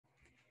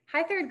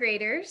Hi, third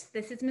graders.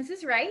 This is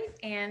Mrs. Wright,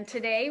 and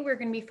today we're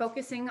going to be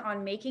focusing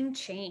on making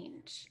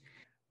change.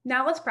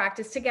 Now let's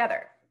practice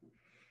together.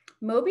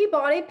 Moby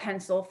bought a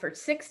pencil for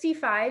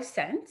 65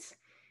 cents.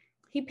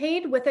 He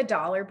paid with a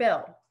dollar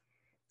bill.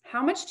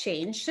 How much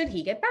change should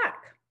he get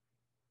back?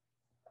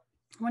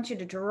 I want you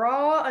to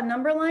draw a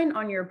number line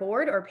on your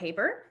board or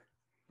paper,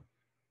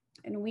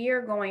 and we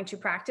are going to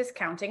practice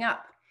counting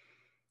up.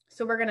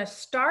 So we're going to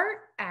start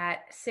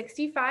at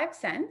 65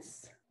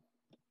 cents.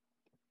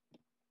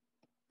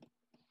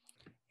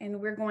 And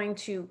we're going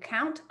to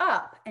count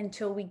up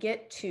until we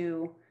get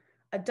to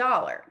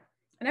 $1.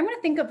 And I'm going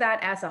to think of that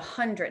as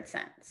 100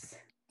 cents.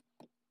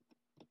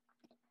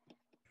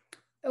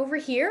 Over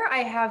here, I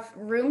have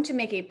room to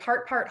make a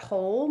part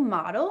whole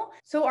model.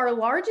 So our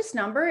largest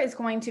number is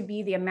going to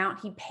be the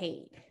amount he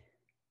paid.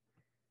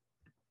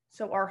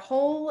 So our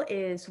whole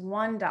is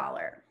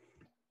 $1.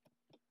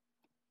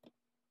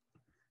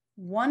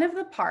 One of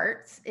the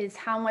parts is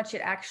how much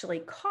it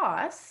actually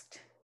cost.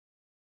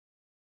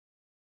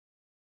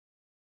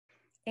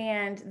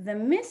 And the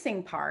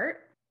missing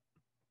part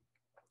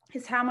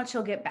is how much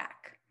he'll get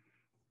back.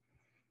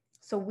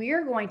 So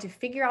we're going to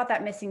figure out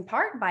that missing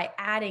part by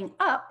adding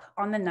up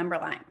on the number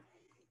line.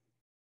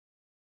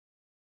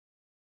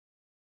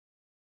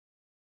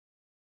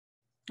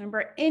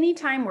 Remember,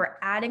 anytime we're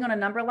adding on a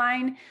number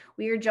line,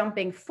 we are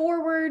jumping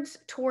forwards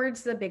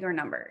towards the bigger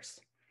numbers.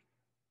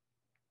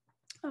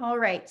 All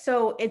right,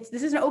 so this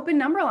is an open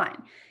number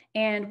line.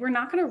 And we're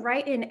not going to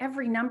write in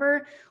every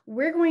number.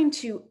 We're going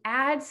to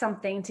add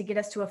something to get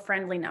us to a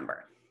friendly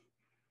number.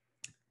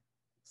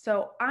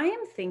 So I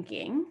am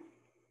thinking,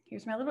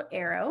 here's my little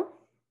arrow.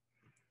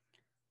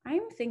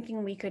 I'm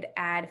thinking we could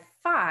add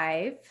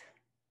 5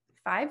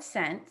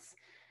 cents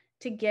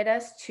to get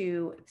us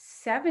to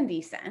 70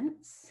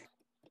 cents.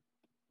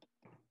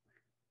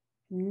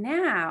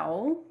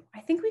 Now,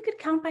 I think we could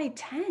count by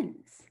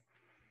tens.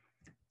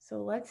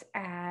 So let's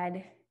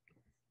add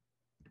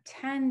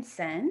 10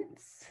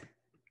 cents.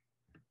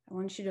 I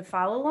want you to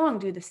follow along,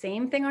 do the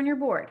same thing on your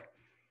board.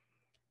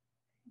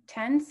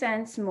 10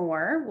 cents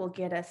more will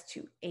get us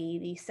to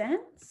 80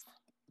 cents.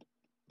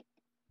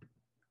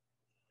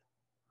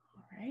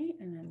 All right,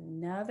 and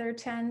another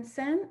 10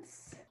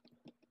 cents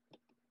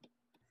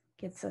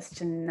gets us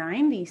to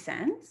 90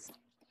 cents.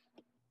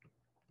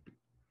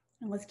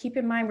 And let's keep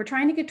in mind, we're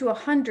trying to get to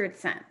 100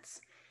 cents.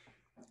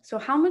 So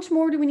how much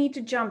more do we need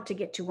to jump to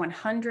get to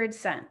 100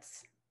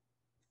 cents?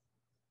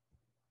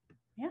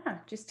 Yeah,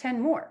 just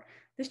 10 more.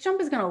 This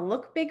jump is going to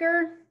look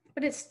bigger,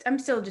 but I'm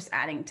still just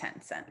adding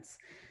 10 cents.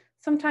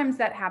 Sometimes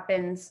that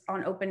happens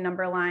on open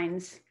number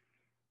lines.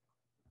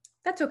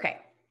 That's okay.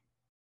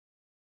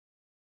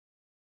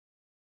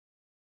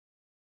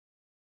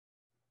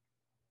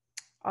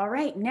 All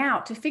right, now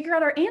to figure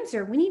out our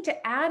answer, we need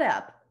to add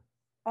up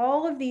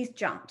all of these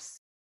jumps.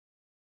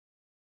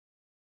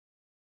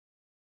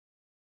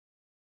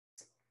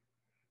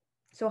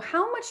 So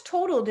how much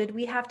total did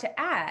we have to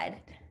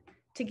add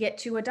to get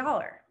to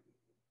 $1?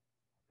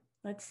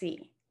 Let's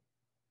see,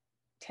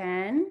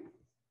 10,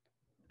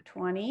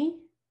 20,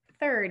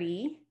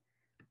 30,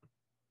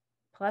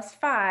 plus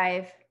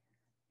 5,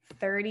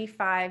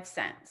 35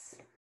 cents.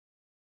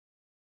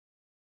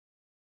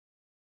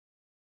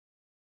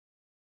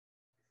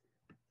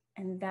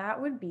 And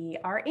that would be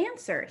our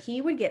answer.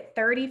 He would get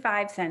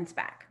 35 cents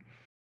back.